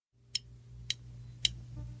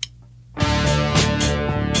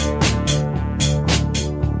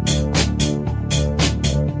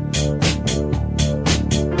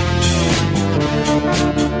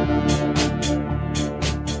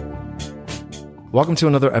Welcome to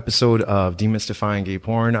another episode of Demystifying Gay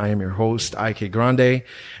Porn. I am your host, IK Grande.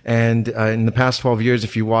 And in the past 12 years,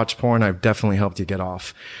 if you watch porn, I've definitely helped you get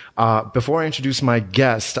off. Before I introduce my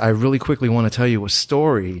guest, I really quickly want to tell you a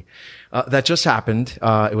story that just happened.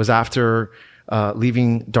 It was after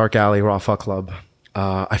leaving Dark Alley Raw Fuck Club.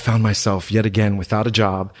 I found myself yet again without a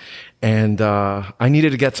job, and I needed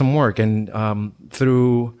to get some work. And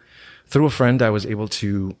through a friend, I was able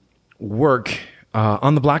to work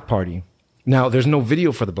on the Black Party. Now, there's no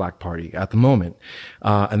video for the Black Party at the moment,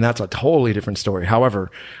 and that's a totally different story. However,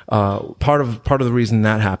 part of the reason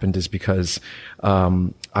that happened is because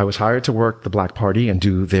I was hired to work the Black Party and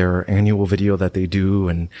do their annual video that they do,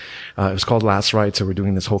 and it was called Last Rite, so we're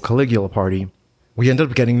doing this whole Caligula party. We ended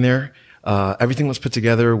up getting there. Everything was put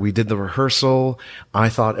together. We did the rehearsal. I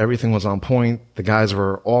thought everything was on point. The guys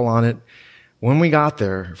were all on it. When we got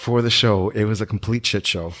there for the show, it was a complete shit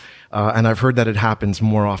show. And I've heard that it happens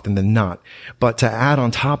more often than not. But to add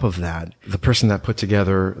on top of that, the person that put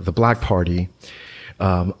together the Black Party,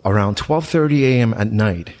 around 12:30 a.m. at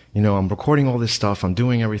night, I'm recording all this stuff. I'm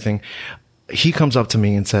doing everything. He comes up to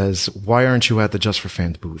me and says, "Why aren't you at the Just for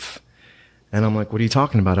Fans booth?" And I'm like, "What are you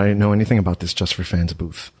talking about? I didn't know anything about this Just for Fans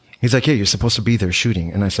booth." He's like, "Yeah, you're supposed to be there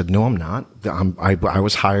shooting." And I said, "No, I'm not. I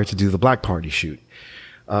was hired to do the Black Party shoot."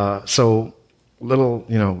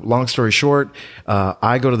 Long story short,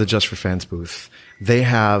 I go to the Just for Fans booth. They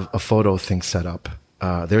have a photo thing set up.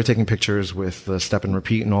 They're taking pictures with the step and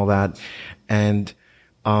repeat and all that. And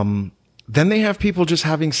then they have people just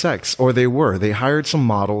having sex, or they hired some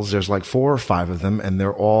models. There's like 4 or 5 of them, and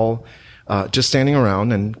they're all just standing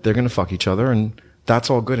around, and they're going to fuck each other, and that's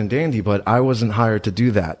all good and dandy. But I wasn't hired to do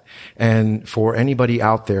that. And for anybody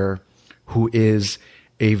out there who is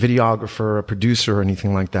a videographer, a producer, or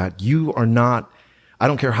anything like that, you are not, I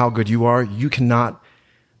don't care how good you are, you cannot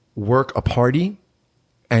work a party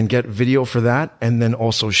and get video for that and then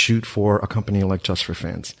also shoot for a company like Just for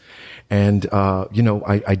Fans. And,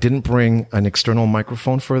 I didn't bring an external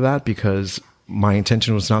microphone for that because my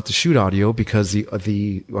intention was not to shoot audio, because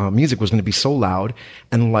the music was going to be so loud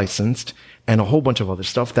and licensed and a whole bunch of other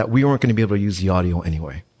stuff that we weren't going to be able to use the audio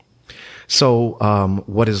anyway. So,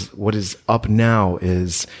 what is up now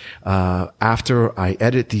is, after I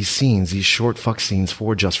edit these scenes, these short fuck scenes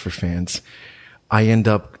for Just for Fans, I end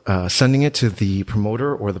up, sending it to the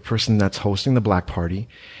promoter or the person that's hosting the Black Party.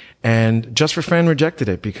 And Just for Fan rejected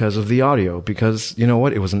it because of the audio, because you know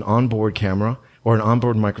what? It was an onboard camera or an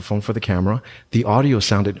onboard microphone for the camera. The audio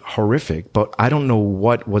sounded horrific, but I don't know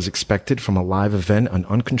what was expected from a live event, an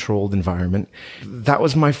uncontrolled environment. That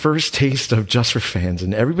was my first taste of Just for Fans,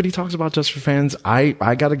 and everybody talks about Just for Fans. I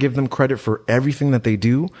gotta give them credit for everything that they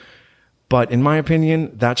do, but in my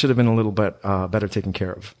opinion, that should have been a little bit better taken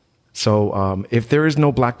care of. So if there is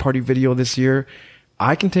no Black Party video this year,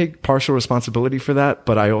 I can take partial responsibility for that,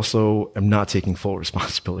 but I also am not taking full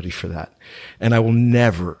responsibility for that. And I will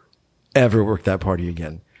never ever work that party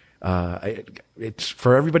again. It's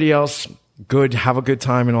for everybody else. Good. Have a good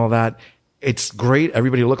time and all that. It's great.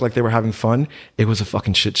 Everybody looked like they were having fun. It was a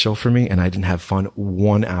fucking shit show for me, and I didn't have fun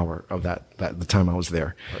 1 hour of that the time I was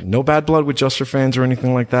there. No bad blood with Just for Fans or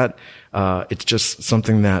anything like that. It's just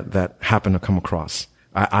something that happened to come across.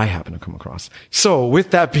 I happen to come across. So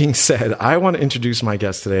with that being said, I want to introduce my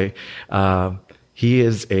guest today. He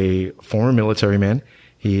is a former military man.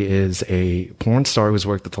 He is a porn star who's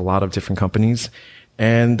worked with a lot of different companies.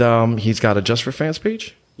 And he's got a Just for Fans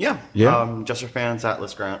page? Yeah. Just for Fans,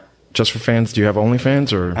 Atlas Grant. Just for Fans, do you have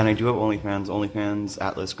OnlyFans? Or? And I do have OnlyFans,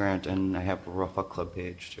 Atlas Grant, and I have a Raw Fuck Club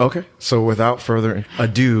page, too. Okay. So without further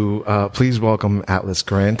ado, please welcome Atlas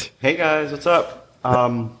Grant. Hey, guys. What's up?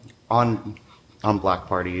 On Black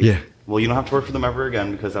Party. Yeah. Well, you don't have to work for them ever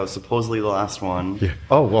again because that was supposedly the last one. Yeah.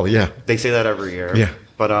 Oh, well, yeah. They say that every year. Yeah.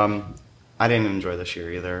 But I didn't enjoy this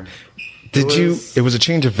year either. It was a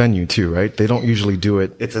change of venue too, right? They don't usually do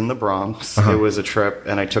it. It's in the Bronx. Uh-huh. It was a trip,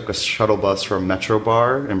 and I took a shuttle bus from Metro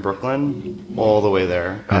Bar in Brooklyn all the way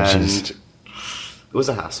there. Oh, and geez. it was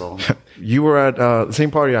a hassle. You were at the same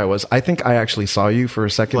party I was. I think I actually saw you for a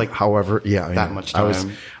second. However, yeah, that much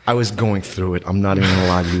time. I was going through it. I'm not even gonna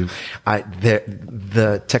lie to you.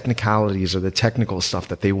 The technicalities or the technical stuff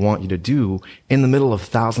that they want you to do in the middle of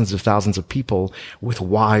thousands of people with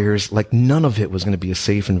wires, like none of it was going to be a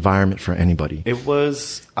safe environment for anybody. It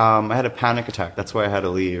was. I had a panic attack. That's why I had to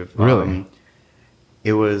leave. Really?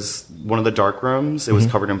 It was one of the dark rooms. It was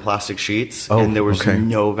covered in plastic sheets, and there was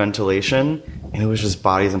no ventilation, and it was just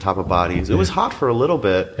bodies on top of bodies. It was hot for a little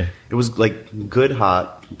bit. It was like good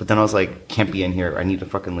hot, but then I was like, can't be in here. I need to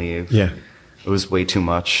fucking leave. Yeah. It was way too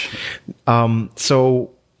much. So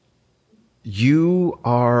you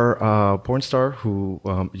are a porn star who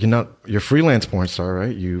you're freelance porn star,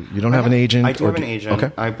 right? You don't have an agent. I do have an agent.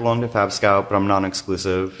 Okay. I belong to Fab Scout, but I'm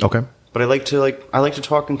non-exclusive. Okay. But I like to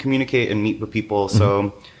talk and communicate and meet with people.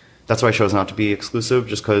 So that's why I chose not to be exclusive,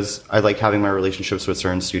 just because I like having my relationships with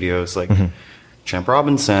certain studios like Champ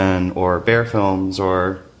Robinson or Bear Films,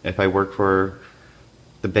 or if I work for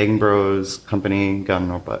the Bang Bros company,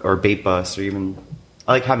 or Bait Bus, or even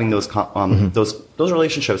I like having those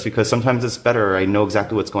relationships, because sometimes it's better. I know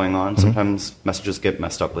exactly what's going on. Sometimes messages get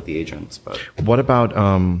messed up with the agents. But what about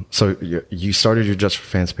so you started your Just for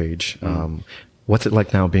Fans page? What's it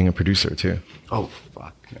like now being a producer too? Oh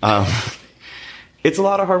fuck. It's a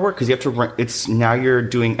lot of hard work, because you have to. Now you're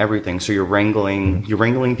doing everything. So you're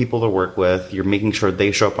wrangling people to work with. You're making sure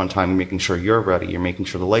they show up on time. You're making sure you're ready. You're making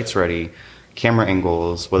sure the light's ready. Camera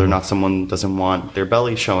angles, whether or not someone doesn't want their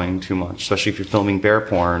belly showing too much, especially if you're filming bear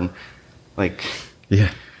porn.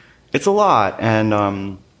 It's a lot. And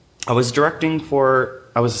I was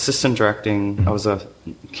assistant directing. I was a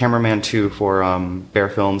cameraman too for Bear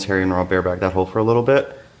Films, Harry and Royal Bareback, that whole for a little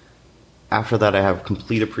bit. After that, I have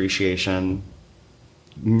complete appreciation.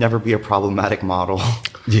 Never be a problematic model.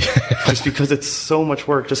 Yeah. Just because it's so much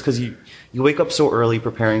work. Just because you wake up so early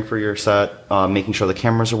preparing for your set, making sure the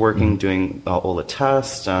cameras are working, doing all the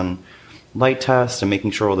tests and light tests, and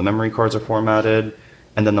making sure all the memory cards are formatted.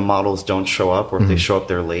 And then the models don't show up, or if they show up,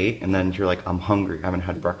 they're late. And then you're like, I'm hungry. I haven't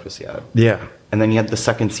had breakfast yet. Yeah. And then you have the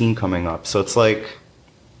second scene coming up. So it's like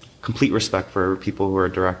complete respect for people who are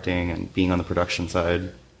directing and being on the production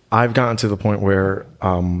side. I've gotten to the point where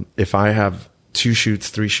if I have 2 shoots,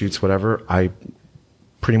 3 shoots, whatever, I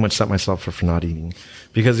pretty much set myself for not eating,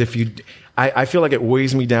 because I feel like it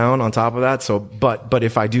weighs me down on top of that. So, but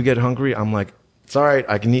if I do get hungry, I'm like, it's all right,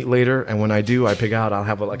 I can eat later. And when I do, I pig out. I'll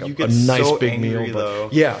have a nice so big angry, meal. Though.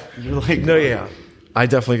 Yeah, you're like, no, yeah, I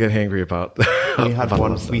definitely get hangry about.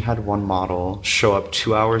 We had one model show up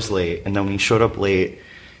 2 hours late, and then when he showed up late,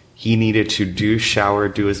 he needed to do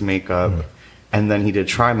his makeup. And then he did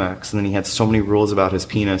Trimex, and then he had so many rules about his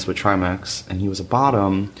penis with Trimex, and he was a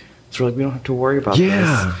bottom. So we're like, we don't have to worry about this.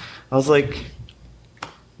 I was like,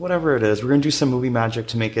 whatever it is, we're going to do some movie magic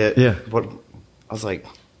to make it. Yeah. I was like,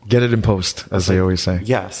 get it in post, as they always say.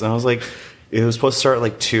 Yes. And I was like, it was supposed to start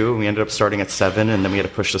at 2, and we ended up starting at 7, and then we had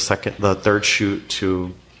to push the third shoot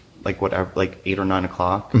to 8 or 9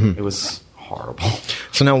 o'clock. It was horrible.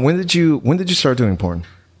 So now, when did you start doing porn?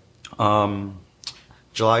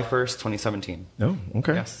 July 1st, 2017. Oh,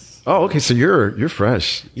 okay. Yes. Oh, okay. So you're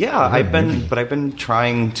fresh. Yeah, I've been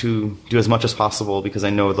trying to do as much as possible, because I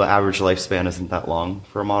know the average lifespan isn't that long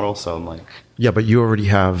for a model. So I'm like, yeah, but you already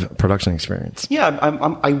have production experience. Yeah,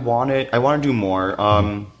 I want to do more.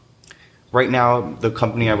 Right now, the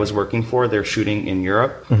company I was working for, they're shooting in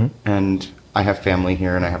Europe, and I have family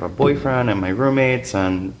here, and I have a boyfriend and my roommates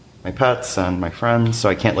and my pets and my friends, so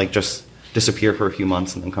I can't just disappear for a few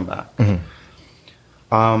months and then come back.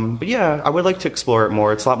 But yeah, I would like to explore it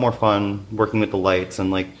more. It's a lot more fun working with the lights,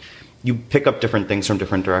 and you pick up different things from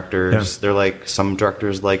different directors. Yeah. They're some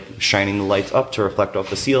directors like shining the lights up to reflect off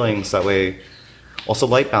the ceilings. That way, also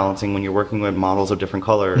light balancing when you're working with models of different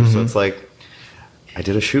colors. So it's I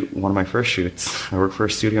did a shoot, one of my first shoots. I worked for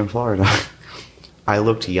a studio in Florida. I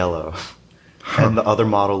looked yellow, and the other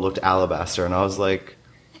model looked alabaster, and I was like,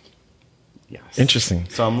 yes. Interesting.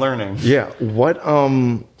 So I'm learning. Yeah. What?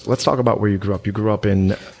 Let's talk about where you grew up. You grew up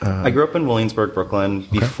in. I grew up in Williamsburg, Brooklyn,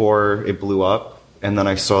 before it blew up, and then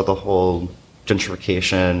I saw the whole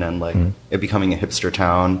gentrification and it becoming a hipster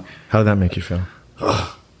town. How did that make you feel?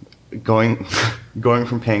 Going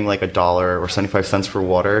from paying $1 or 75 cents for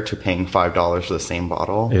water to paying $5 for the same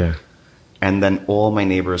bottle. Yeah. And then all my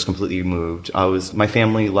neighbors completely moved. My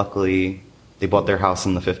family, luckily, they bought their house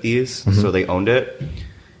in the 50s, so they owned it.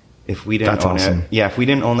 If we didn't own it, if we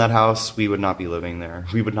didn't own that house, we would not be living there.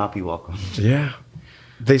 We would not be welcomed. Yeah.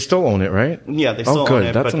 They still own it, right? Yeah, they still own it. Oh,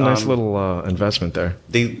 good. That's a nice little investment there.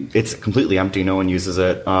 It's completely empty. No one uses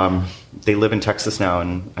it. They live in Texas now,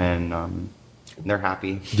 and they're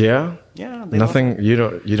happy. Yeah? Yeah. Nothing. You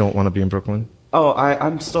don't want to be in Brooklyn? Oh,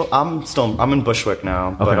 I'm in Bushwick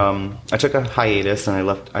now. Okay. But I took a hiatus, and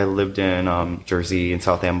I lived in Jersey and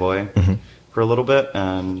South Amboy for a little bit.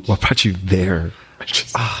 And what brought you there?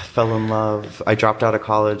 I fell in love. I dropped out of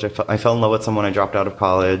college. I fell in love with someone. I dropped out of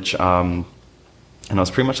college. And I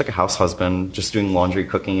was pretty much like a house husband, just doing laundry,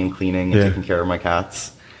 cooking, and cleaning, and taking care of my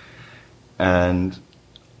cats. And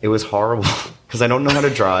it was horrible, because I don't know how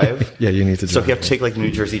to drive. Yeah, you need to drive. So if you have to take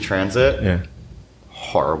New Jersey Transit,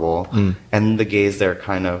 horrible. And the gays there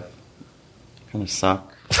kind of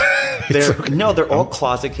suck. They're all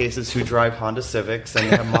closet cases who drive Honda Civics, and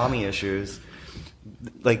they have mommy issues.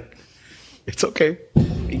 It's okay.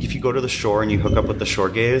 If you go to the shore and you hook up with the shore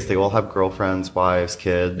gays, they all have girlfriends, wives,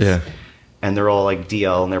 kids. Yeah. And they're all like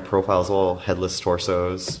DL, and their profiles all headless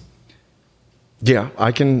torsos. Yeah,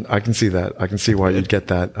 I can see that. I can see why you'd get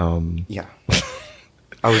that. Yeah.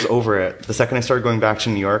 I was over it. The second I started going back to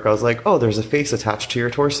New York, I was like, oh, there's a face attached to your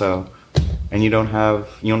torso. And you don't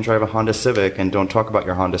drive a Honda Civic, and don't talk about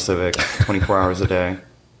your Honda Civic 24 hours a day.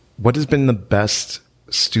 What has been the best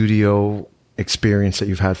studio experience that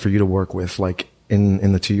you've had for you to work with, like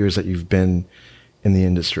in the 2 years that you've been in the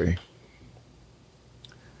industry?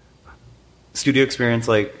 Studio experience,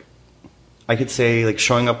 like I could say, like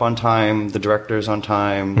showing up on time, the director's on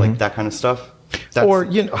time, like that kind of stuff. Or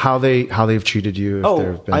how they've treated you.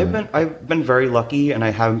 I've been very lucky, and I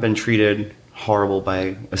haven't been treated horrible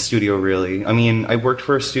by a studio, really. I mean, I worked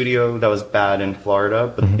for a studio that was bad in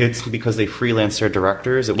Florida, but it's because they freelanced their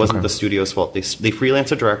directors. It wasn't the studio's fault. They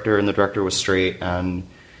freelanced a director, and the director was straight, and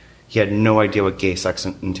he had no idea what gay sex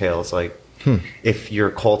entails. Like, if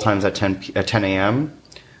your call time's at 10 a.m.,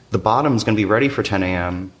 the bottom's going to be ready for 10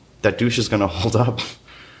 a.m. That douche is going to hold up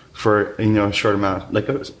for a short amount, like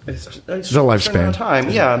a lifespan amount of time.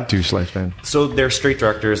 Yeah, douche lifespan. So they're straight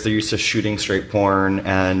directors. They're used to shooting straight porn,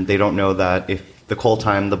 and they don't know that if the call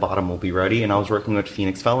time, the bottom will be ready. And I was working with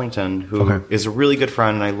Phoenix Fellington, who is a really good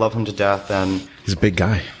friend, and I love him to death. And he's a big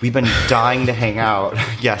guy. We've been dying to hang out.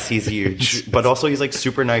 Yes, he's huge, but also he's like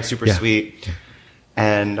super nice, super sweet,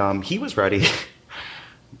 and he was ready.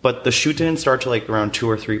 But the shoot didn't start till like around 2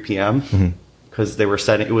 or 3 p.m. Because they were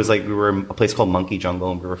setting. It was like we were in a place called Monkey Jungle,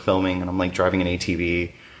 and we were filming, and I'm like driving an ATV.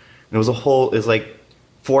 And it was like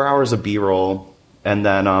 4 hours of B-roll, and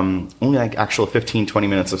then only like actual 15-20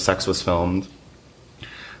 minutes of sex was filmed.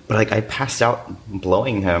 But like I passed out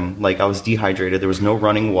blowing him. Like I was dehydrated. There was no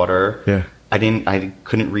running water. Yeah. I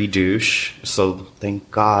couldn't re-douche. So thank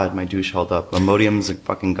God my douche held up. Imodium's a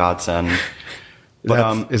fucking godsend.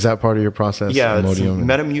 But, is that part of your process? Yeah, Imodium?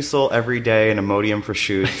 Metamucil every day and Imodium for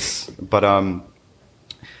shoots. But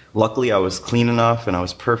luckily I was clean enough and I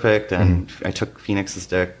was perfect, and I took Phoenix's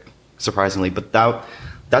dick, surprisingly. But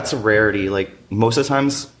that's a rarity. Like most of the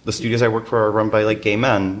times the studios I work for are run by like gay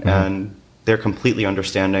men, and they're completely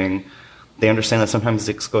understanding. They understand that sometimes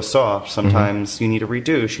dicks go soft, sometimes you need to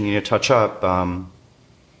redouche, you need to touch up.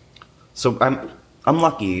 So I'm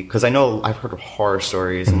lucky, because I know I've heard of horror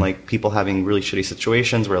stories and like people having really shitty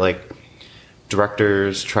situations where like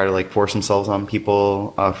directors try to like force themselves on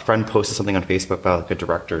people. A friend posted something on Facebook about like a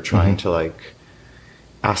director trying to like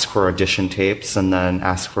ask for audition tapes and then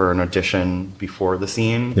ask for an audition before the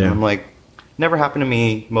scene. And I'm like, never happened to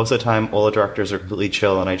me. Most of the time, all the directors are completely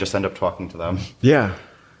chill, and I just end up talking to them. Yeah.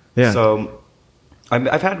 So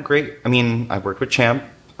I've had great. I mean, I've worked with Champ.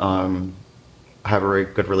 I have a very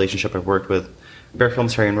good relationship. I've worked with Bear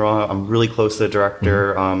Films, Harry and Raw. I'm really close to the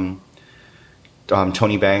director,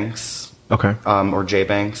 Tony Banks, or Jay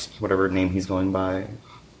Banks, whatever name he's going by.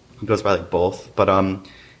 He goes by like both, but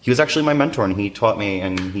he was actually my mentor, and he taught me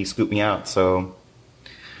and he scooped me out. So,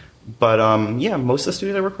 but most of the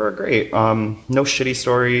studios I work for are great. No shitty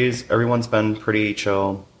stories. Everyone's been pretty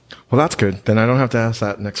chill. Well, that's good. Then I don't have to ask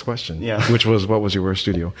that next question. Yeah. Which was, what was your worst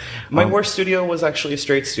studio? My worst studio was actually a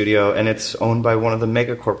straight studio, and it's owned by one of the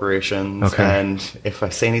mega corporations. Okay. And if I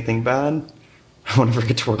say anything bad, I won't ever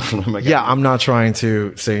get to work for them again. Yeah, I'm not trying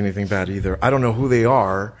to say anything bad either. I don't know who they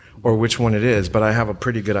are or which one it is, but I have a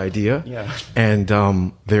pretty good idea. Yeah. And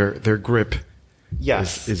their grip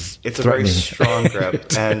is it's a very strong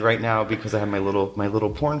grip. And right now, because I have my little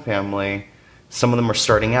porn family, some of them are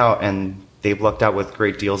starting out, and they've lucked out with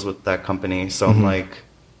great deals with that company. So I'm like,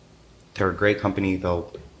 they're a great company.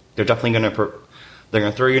 They're definitely they're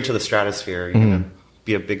gonna throw you into the stratosphere. You're gonna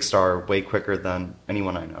be a big star way quicker than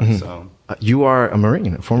anyone I know. So you are a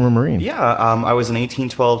Marine, a former Marine. Yeah, I was an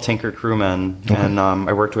 1812 tanker crewman, and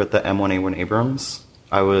I worked with the M1A1 Abrams.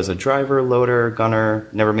 I was a driver, loader, gunner.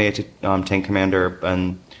 Never made it to tank commander,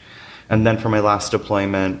 and then for my last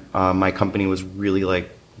deployment, my company was really like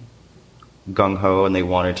gung-ho, and they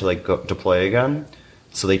wanted to like go deploy again,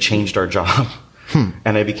 so they changed our job.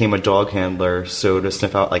 And I became a dog handler, so to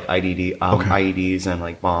sniff out like IEDs and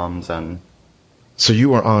like bombs. And so you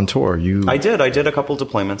were on tour. I did a couple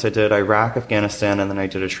deployments. I did Iraq, Afghanistan, and then I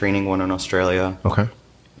did a training one in Australia.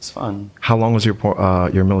 It's fun. How long was your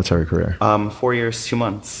military career? 4 years, 2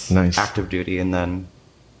 months. Nice. Active duty, and then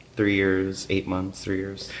 3 years, 8 months, 3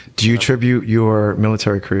 years. Do you attribute your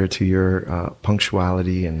military career to your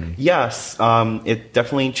punctuality? And yes, it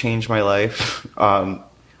definitely changed my life.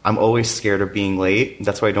 I'm always scared of being late.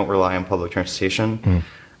 That's why I don't rely on public transportation.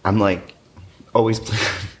 I'm like always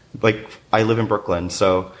like, I live in Brooklyn,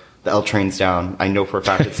 so the L train's down. I know for a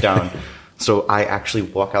fact it's down. So I actually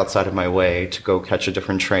walk outside of my way to go catch a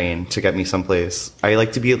different train to get me someplace. I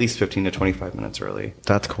like to be at least 15 to 25 minutes early.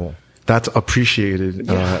 That's cool. That's appreciated,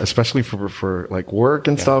 especially for like work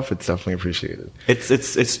and stuff. It's definitely appreciated.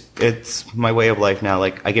 It's my way of life now.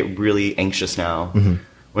 Like, I get really anxious now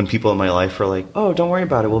when people in my life are like, "Oh, don't worry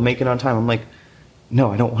about it. We'll make it on time." I'm like,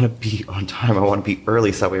 no, I don't want to be on time. I want to be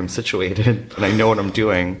early so that way I'm situated and I know what I'm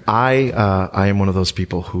doing. I am one of those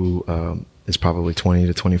people who is probably 20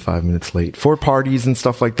 to 25 minutes late for parties and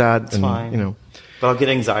stuff like that. It's fine. You know. But I'll get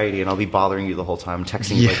anxiety and I'll be bothering you the whole time,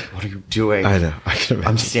 texting you like, "What are you doing?" I know. I can imagine.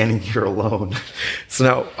 I'm standing here alone. So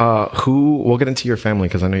now, we'll get into your family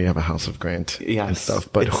because I know you have a house of Grant and stuff.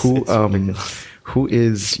 But who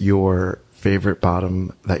is your favorite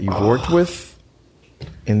bottom that you've worked with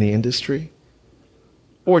in the industry?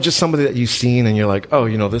 Or just somebody that you've seen and you're like, "Oh,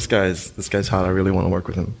 you know, this guy's hot. I really want to work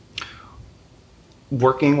with him."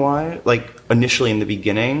 Working wise, like initially in the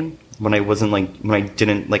beginning, when I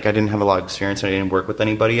didn't have a lot of experience and I didn't work with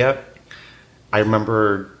anybody yet, I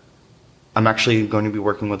remember I'm actually going to be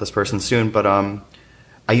working with this person soon, but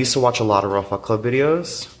I used to watch a lot of Raw Fuck Club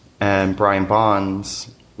videos, and Brian Bonds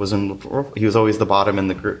he was always the bottom in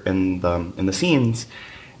the group in the scenes,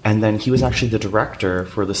 and then he was actually the director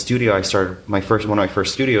for the studio I started one of my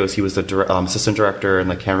first studios. He was the assistant director and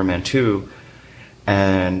the cameraman too.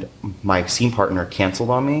 And my scene partner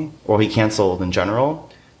canceled on me, or he canceled in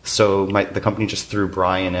general. So the company just threw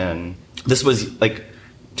Brian in. This was like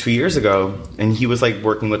 2 years ago, and he was like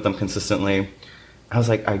working with them consistently. I was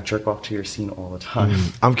like, I jerk off to your scene all the time.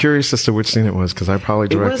 I'm curious as to which scene it was because I probably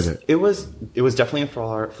directed it. It was definitely in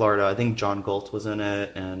Florida. I think John Galt was in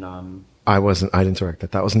it, and I didn't direct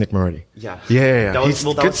it. That was Nick Moretti. Yeah. That was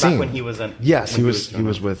back when he was in. Yes, he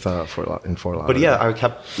was with Fort Lauderdale. But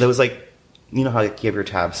yeah, there was like, you know how like, you have your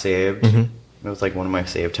tabs saved? It was like one of my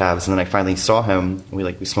saved tabs. And then I finally saw him, and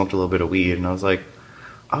we smoked a little bit of weed, and I was like,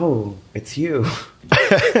 "Oh, it's you."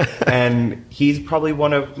 And he's probably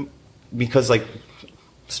because like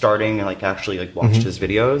starting and like actually like watched his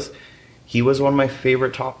videos, he was one of my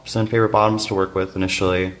favorite tops and favorite bottoms to work with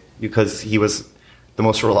initially because he was the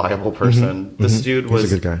most reliable person. This dude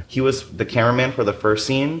was a good guy. He was the cameraman for the first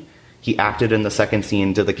scene. He acted in the second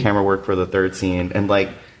scene, did the camera work for the third scene, and like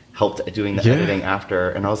helped doing the editing after,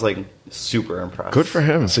 and I was like super impressed. Good for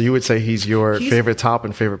him. So you would say he's your favorite top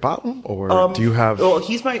and favorite bottom, or do you have? Well,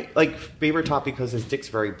 he's my like favorite top because his dick's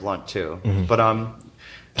very blunt too. But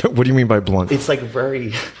what do you mean by blunt? It's like it's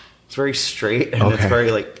very straight, and it's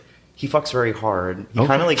very like he fucks very hard. He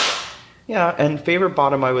kind of like And favorite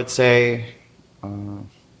bottom, I would say,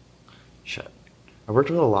 shit. I worked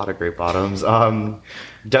with a lot of great bottoms.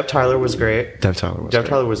 Dev Tyler was great. Dev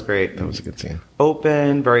Tyler was great. That was a good scene.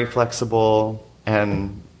 Open, very flexible,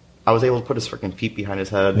 and I was able to put his freaking feet behind his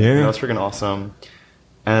head. Yeah. That was freaking awesome.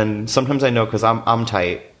 And sometimes I know because I'm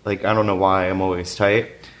tight. Like, I don't know why I'm always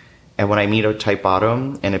tight. And when I meet a tight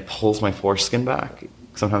bottom and it pulls my foreskin back,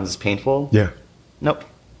 sometimes it's painful. Yeah. Nope.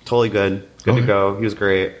 Totally good. Good to go. He was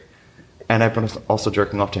great. And I've been also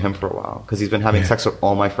jerking off to him for a while because he's been having sex with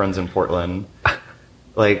all my friends in Portland.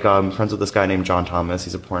 Like, friends with this guy named John Thomas.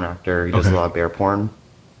 He's a porn actor. He does a lot of bear porn.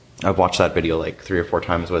 I've watched that video like 3 or 4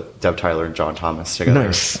 times with Dev Tyler and John Thomas together.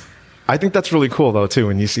 Nice. I think that's really cool though too.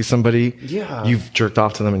 When you see somebody, you've jerked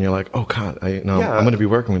off to them, and you're like, "Oh God, I'm going to be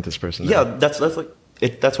working with this person." Yeah, that's like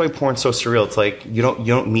that's why porn's so surreal. It's like you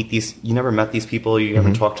don't meet you never met these people, you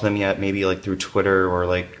haven't talked to them yet, maybe like through Twitter or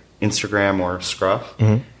like Instagram or Scruff,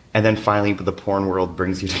 and then finally the porn world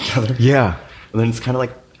brings you together. Yeah, and then it's kind of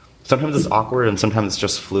like sometimes it's awkward and sometimes it's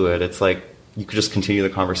just fluid. It's like you could just continue the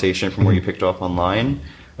conversation from where you picked up online.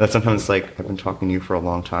 That sometimes like I've been talking to you for a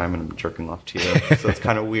long time and I'm jerking off to you, so it's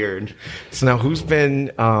kind of weird. So now, who's been?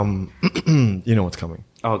 You know what's coming.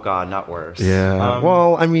 Oh God, not worse. Yeah.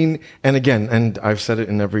 Well, I mean, and again, and I've said it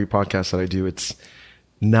in every podcast that I do. It's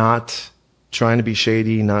not trying to be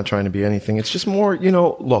shady, not trying to be anything. It's just more,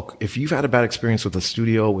 look, if you've had a bad experience with a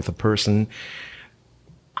studio, with a person,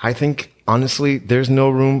 I think honestly, there's no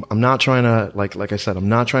room. I'm not trying to like I said, I'm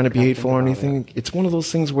not trying to be hateful or anything. It's one of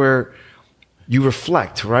those things where you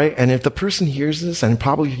reflect, right? And if the person hears this and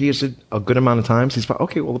probably hears it a good amount of times, he's probably,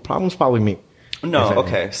 okay, well, the problem's probably me. No,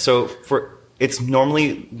 okay. So it's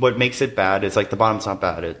normally what makes it bad is like the bottom's not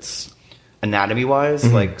bad. It's anatomy wise,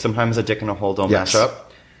 like sometimes a dick and a hole don't match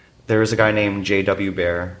up. There's a guy named J.W.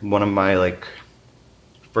 Bear. One of my like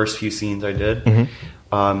first few scenes I did,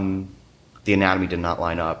 the anatomy did not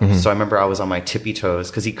line up. So I remember I was on my tippy toes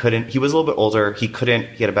because he was a little bit older. He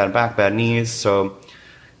had a bad back, bad knees. So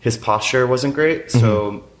his posture wasn't great,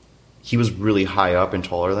 so he was really high up and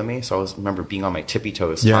taller than me. So I remember being on my tippy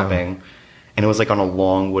toes, topping, and it was like on a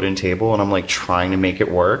long wooden table, and I'm like trying to make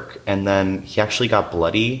it work, and then he actually got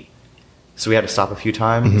bloody, so we had to stop a few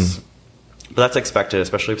times. But that's expected,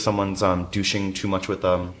 especially if someone's douching too much with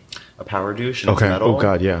a power douche and it's metal. Oh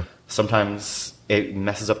God, yeah. Sometimes it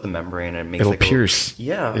messes up the membrane and it makes it'll pierce.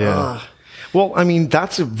 Yeah. Well, I mean,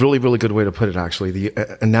 that's a really, really good way to put it. Actually, the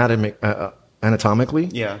anatomically,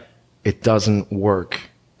 it doesn't work.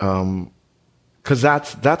 Because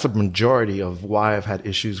that's a majority of why I've had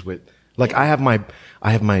issues with. Like I have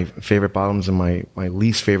my favorite bottoms and my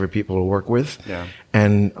least favorite people to work with. Yeah.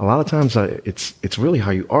 And a lot of times it's really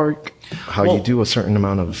how you arc, how you do a certain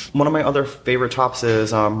amount of. One of my other favorite tops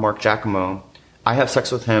is Mark Giacomo. I have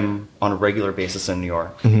sex with him on a regular basis in New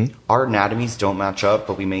York. Our anatomies don't match up,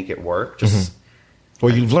 but we make it work.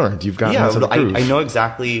 Well, you've learned. You've gotten to the groove. I know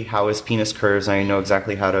exactly how his penis curves. I know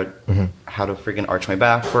exactly how to freaking arch my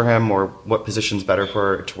back for him, or what position's better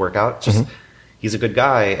for it to work out. He's a good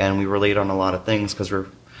guy, and we relate on a lot of things because we're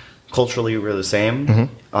the same.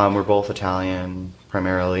 We're both Italian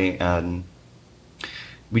primarily, and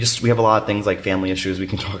we have a lot of things like family issues we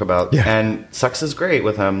can talk about. Yeah. And sex is great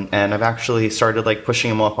with him, and I've actually started like pushing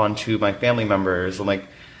him up onto my family members. I'm like,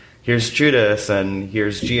 here's Judas, and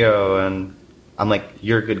here's Gio, and I'm like,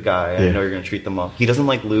 you're a good guy. I know you're going to treat them well. He doesn't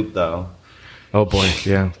like lube, though. Oh, boy.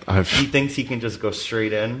 Yeah. He thinks he can just go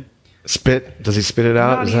straight in. Spit? Does he spit it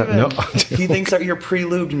out? No. He thinks that you're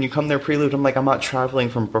pre-lubed and you come there pre-lubed. I'm like, I'm not traveling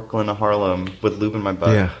from Brooklyn to Harlem with lube in my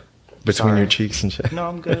butt. Yeah. Between your cheeks and shit. No,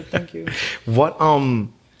 I'm good. Thank you. What,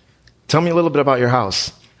 tell me a little bit about your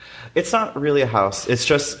house. It's not really a house. It's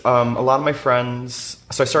just a lot of my friends.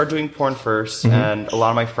 So I started doing porn first, and a lot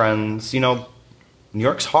of my friends, New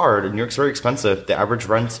York's hard, and New York's very expensive. The average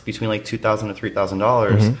rent's between like $2,000 to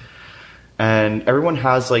 $3,000. And everyone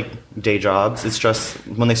has like day jobs. It's just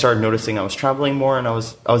when they started noticing I was traveling more and I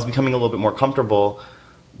was becoming a little bit more comfortable,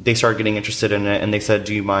 they started getting interested in it, and they said,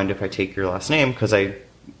 "Do you mind if I take your last name?" Because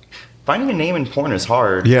finding a name in porn is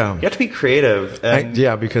hard. Yeah, you have to be creative. And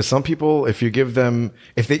because some people, if you give them,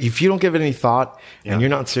 if you don't give it any thought and you're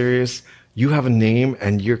not serious, you have a name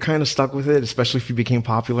and you're kind of stuck with it, especially if you became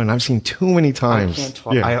popular. And I've seen too many times. I can't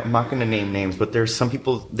talk. I'm not going to name names, but there's some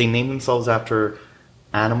people, they name themselves after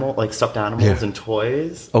stuffed animals and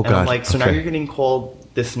toys. Oh, and God. I'm like, so now you're getting called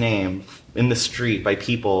this name in the street by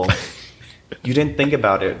people. You didn't think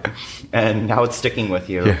about it, and now it's sticking with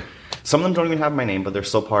you. Yeah. Some of them don't even have my name, but they're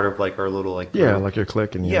still part of like our little like group. Like your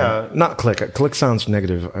clique. And not clique. Clique sounds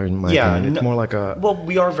negative in my opinion. It's more like a. Well,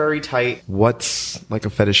 we are very tight. What's like a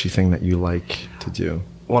fetishy thing that you like to do?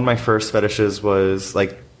 One of my first fetishes was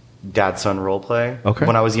like dad-son role play. Okay.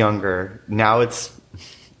 When I was younger. Now it's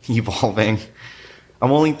evolving.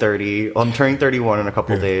 I'm only 30. I'm turning 31 in a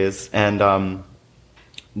couple days, and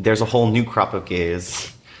there's a whole new crop of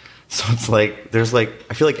gays. So it's like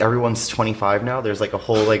I feel like everyone's 25 now. There's a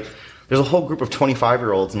whole group of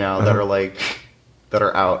 25-year-olds now that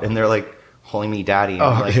are out, and they're like calling me daddy.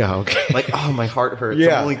 And Like, oh, my heart hurts.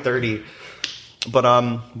 Yeah. I'm only 30. But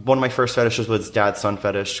one of my first fetishes was dad-son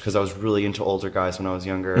fetish because I was really into older guys when I was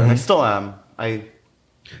younger, and I still am.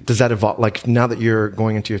 Does that evolve? Like now that you're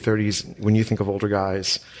going into your 30s, when you think of older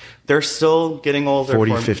guys, they're still getting older.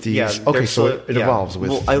 40, 50s. Yeah. Okay, so it evolves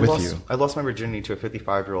with you. I lost my virginity to a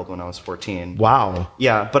 55-year-old when I was 14. Wow.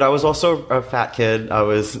 Yeah, but I was also a fat kid. I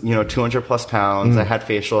was, 200 plus pounds. I had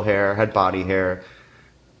facial hair, had body hair.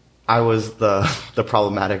 I was the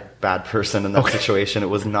problematic bad person in that situation. It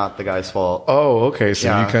was not the guy's fault. Oh, okay. So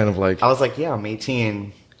you kind of like. I was like, I'm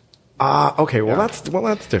 18. Okay. Well, that's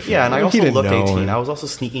different. Yeah, and I also looked 18. I was also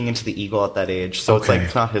sneaking into the Eagle at that age, so it's like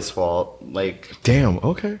it's not his fault. Like, damn.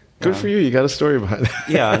 Okay. Good for you. You got a story behind that.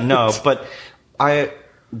 Yeah. No, but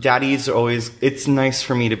daddies always. It's nice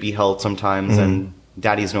for me to be held sometimes, and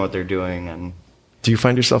daddies know what they're doing. And do you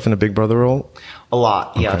find yourself in a big brother role? A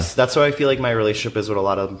lot. Okay. Yes. That's why I feel like my relationship is with a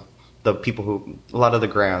lot of the people a lot of the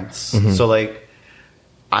grants. So like.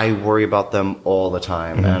 I worry about them all the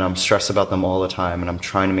time, and I'm stressed about them all the time, and I'm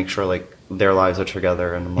trying to make sure like their lives are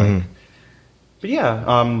together, and I'm like, but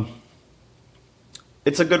yeah,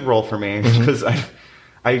 it's a good role for me because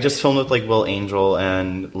I just filmed with like Will Angel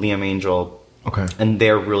and Liam Angel, and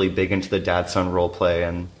they're really big into the dad-son role play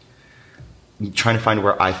and trying to find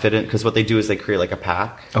where I fit in, because what they do is they create like a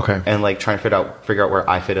pack, and like trying to figure out where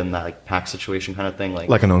I fit in that like pack situation kind of thing,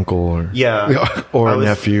 like an uncle or or a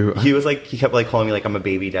nephew. He kept like calling me like I'm a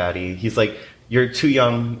baby daddy. He's like, you're too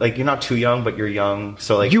young, like you're not too young, but you're young,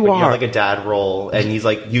 so like you have like a dad role, and he's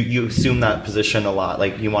like you assume that position a lot,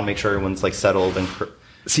 like you want to make sure everyone's like settled and.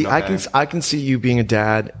 See, I can see you being a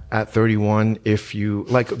dad at 31 if you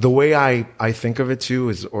like the way I think of it too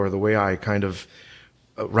is, or the way I kind of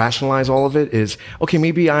rationalize all of it is, okay,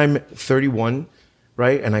 maybe I'm 31,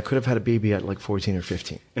 right? And I could have had a baby at like 14 or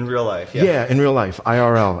 15. In real life, yeah. Yeah, in real life.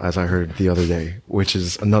 IRL, as I heard the other day, which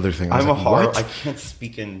is another thing. I'm like, a horror. what? I can't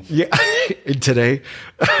speak in... Yeah, today.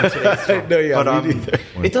 No, yeah,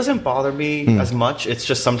 but it doesn't bother me as much. It's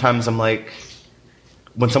just sometimes I'm like,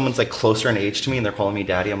 when someone's like closer in age to me and they're calling me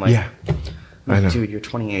daddy, I'm like, yeah. I know. Dude, you're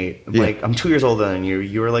 28. Like, I'm 2 years older than you.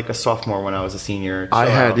 You were like a sophomore when I was a senior. I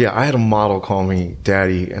had a model call me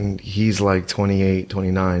daddy, and he's like 28,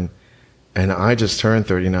 29. And I just turned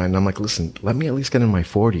 39, and I'm like, listen, let me at least get in my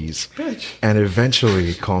 40s. Bitch. And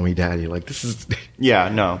eventually call me daddy. Like, this is... Yeah,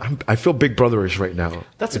 no. I feel big brotherish right now.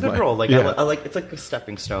 That's a good role. Like, yeah. I like, it's like a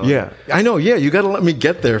stepping stone. Yeah. I know, yeah, you got to let me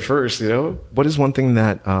get there first, you know? What is one thing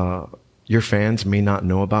that your fans may not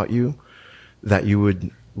know about you that you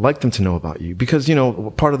would like them to know about you? Because, you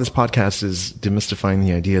know, part of this podcast is demystifying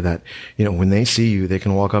the idea that, you know, when they see you, they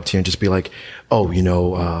can walk up to you and just be like, oh, you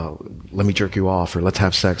know, let me jerk you off, or let's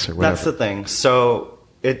have sex, or whatever. That's the thing. So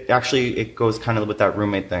it goes kind of with that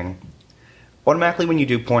roommate thing. Automatically when you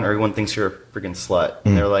do porn, everyone thinks you're a freaking slut.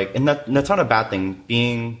 And they're like, and that's not a bad thing.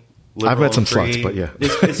 Being liberal, I've met some free, sluts, but yeah.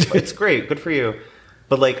 it's great. Good for you.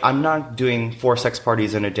 But like, I'm not doing 4 sex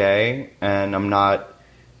parties in a day, and I'm not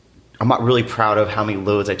really proud of how many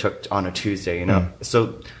loads I took on a Tuesday, you know?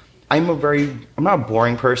 So I'm not a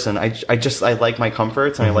boring person. I like my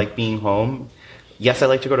comforts, and I like being home. Yes, I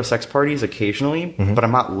like to go to sex parties occasionally, but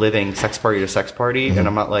I'm not living sex party to sex party. And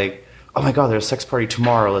I'm not like, oh my God, there's a sex party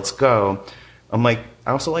tomorrow, let's go. I'm like,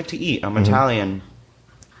 I also like to eat. I'm Italian.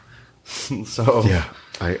 So yeah,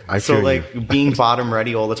 I so feel like you. Being bottom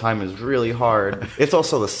ready all the time is really hard. It's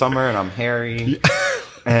also the summer, and I'm hairy.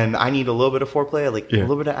 And I need a little bit of foreplay. I like a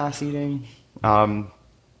little bit of ass eating. And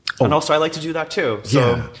also I like to do that too. So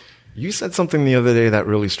yeah. You said something the other day that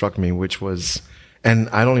really struck me, which was, and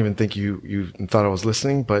I don't even think you thought I was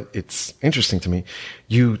listening, but it's interesting to me.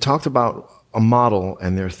 You talked about a model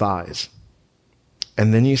and their thighs.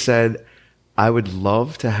 And then you said, I would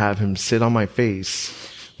love to have him sit on my face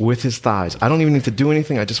with his thighs. I don't even need to do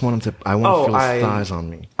anything. I just want him to, I want to feel his thighs on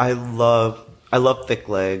me. I love thick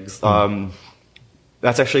legs.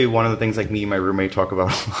 That's actually one of the things like me and my roommate talk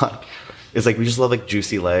about a lot. Is like we just love like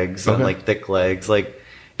juicy legs and like thick legs. Like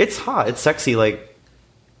it's hot, it's sexy. Like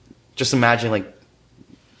just imagine like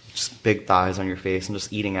just big thighs on your face and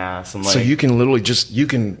just eating ass and like. So you can literally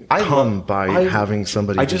come by having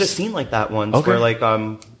somebody. I did a scene like that once where like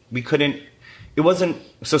we couldn't. It wasn't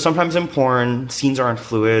so. Sometimes in porn, scenes aren't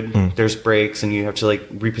fluid. There's breaks, and you have to like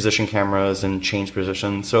reposition cameras and change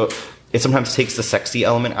positions. So it sometimes takes the sexy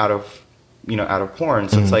element out of porn.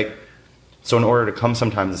 So it's like, so in order to come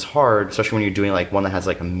sometimes it's hard, especially when you're doing like one that has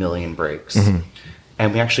like a million breaks.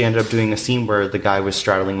 And we actually ended up doing a scene where the guy was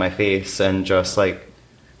straddling my face and just like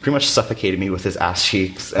pretty much suffocated me with his ass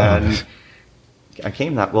cheeks. And I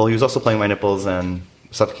came that, well, he was also playing my nipples and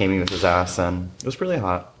suffocating me with his ass, and it was really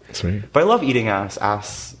hot. Sweet. But I love eating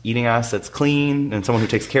eating ass that's clean and someone who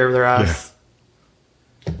takes care of their ass.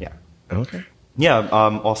 Yeah. Okay. Yeah.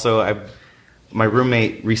 Also, my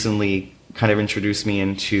roommate recently kind of introduced me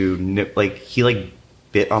into he like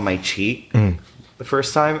bit on my cheek the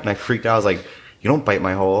first time, and I freaked out. I was like, "You don't bite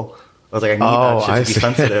my hole." I was like, "I need that shit to be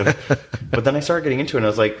sensitive." But then I started getting into it, and I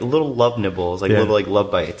was like, little love nibbles, like little like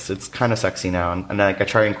love bites. It's kind of sexy now, and like I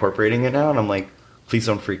try incorporating it now, and I'm like, please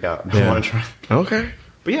don't freak out. I want to try. Okay.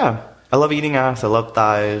 But yeah, I love eating ass. I love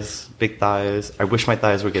thighs, big thighs. I wish my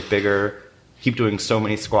thighs would get bigger. Keep doing so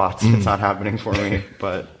many squats. It's not happening for me,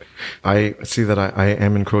 but. I see that I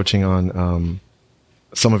am encroaching on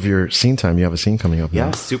some of your scene time. You have a scene coming up now.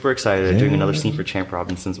 Yeah, super excited. Doing another scene for Champ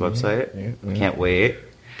Robinson's website. Can't wait.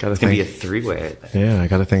 It's going to be a 3-way. Yeah, I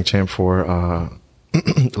got to thank Champ for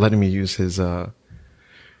letting me use his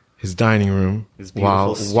dining room his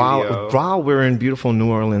beautiful while we're in beautiful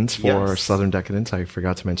New Orleans for Southern Decadence. I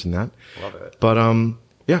forgot to mention that. Love it. But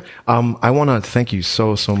yeah, I want to thank you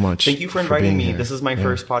so much. Thank you for inviting me. Here. This is my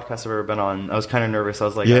first podcast I've ever been on. I was kind of nervous. I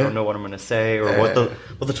was like, I don't know what I'm going to say or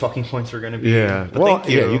what the talking points are going to be. Yeah, but thank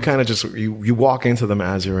you. Yeah, you kind of just you walk into them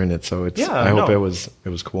as you're in it. So it's I hope it was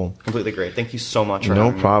cool. Completely great. Thank you so much. For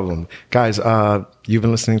no problem, guys. You've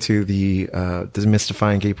been listening to the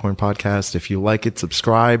Demystifying Gay Porn podcast. If you like it,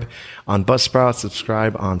 subscribe on Buzzsprout,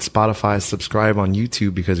 subscribe on Spotify, subscribe on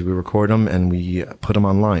YouTube because we record them and we put them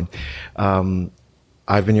online.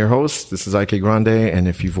 I've been your host. This is Ike Grande, and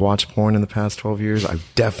if you've watched porn in the past 12 years, I've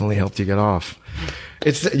definitely helped you get off.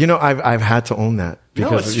 It's I've had to own that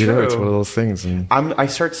because it's it's one of those things. And I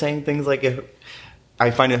start saying things like,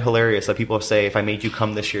 I find it hilarious that people say, if I made you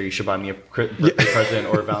come this year, you should buy me a birthday present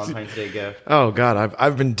or a Valentine's Day gift. Oh God,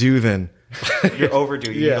 I've been due then. You're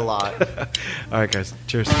overdue. You need a lot. All right, guys.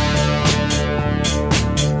 Cheers.